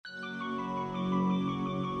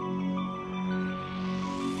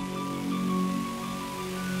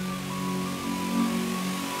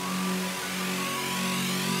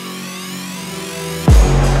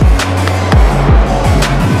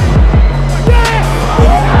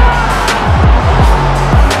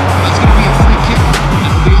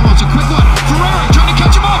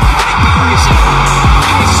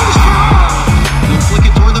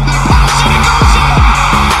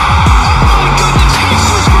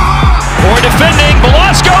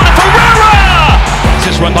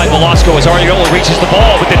run by Velasco as Ariola reaches the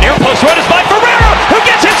ball, but the near post run is by Ferreira, who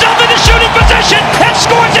gets himself into shooting position and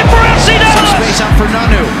scores it for FC Dallas. Some space out for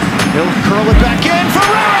Nanu. He'll curl it back in.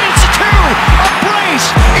 Ferreira, it's a two. A brace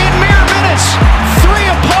in mere minutes.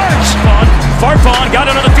 3 apart. Farfan got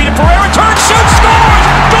it on the feet of Ferreira, turns, shoots, scores!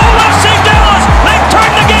 Goal FC Dallas! They've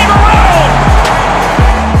turned the game around!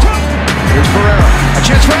 Here's Ferreira, a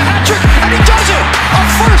chance for a hat-trick, and he does it! A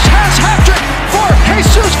first-pass hat-trick for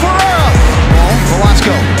Jesús Ferreira. Ball,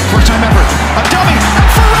 Velasco, first-time effort, a dummy, and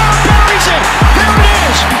Ferreira buries it! There it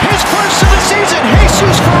is, his first of the season,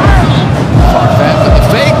 Jesús Ferreira. Far back with the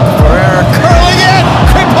fake, Ferreira curling in,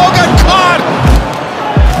 Kripo got caught!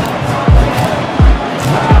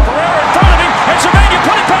 Ferreira in front of him, and Savania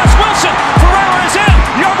put it past Wilson. Ferreira is in,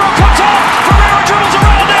 Yogo comes off, Ferreira dribbles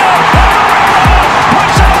around him, and Ferreira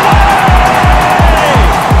puts it away!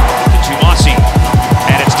 Tumasi,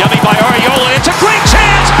 and it's dummy by Ariola, it's a great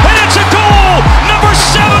chance, and it's a goal! Number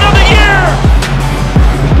 7 of the year!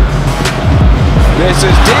 This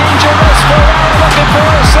is dangerous. Ferreira looking for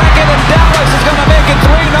a second, and Dallas is going to make it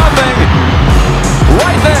 3-0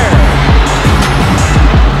 right there.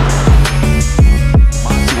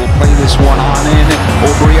 Monty will play this one on in.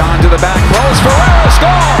 O'Brien to the back post. Ferreira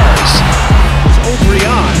scores. It's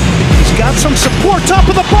O'Brien. He's got some support top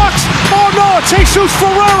of the box. Oh no, it's Jesús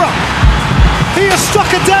Ferreira. He has stuck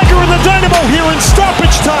a dagger in the dynamo here in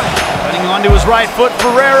stoppage time. Running onto his right foot,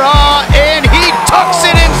 Ferreira, and he tucks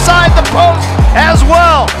it inside the post as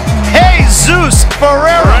well. Jesús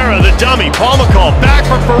Ferreira. Ferreira, the dummy. Palmacall back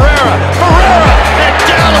for Ferreira. Ferreira, and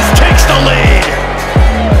Dallas takes the lead.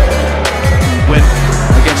 Win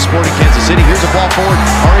against Sporting Kansas City. Here's a ball forward.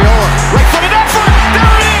 Ariola, right-footed effort. There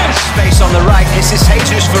it is. Space on the right. This is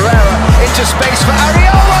Jesús Ferreira into space for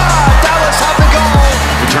Ariola. Dallas have the goal.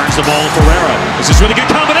 Returns the ball to Ferreira. This is really good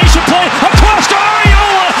combination play. Across to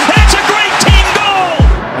Ariola, and it's a great team goal.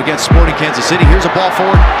 Against Sporting Kansas City. Here's a ball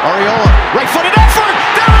forward. Ariola, right-footed effort.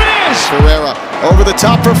 There it is. Ferreira over the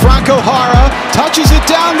top for Franco Jara. Touches it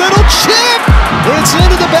down. Little chip. It's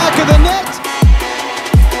into the back of the net.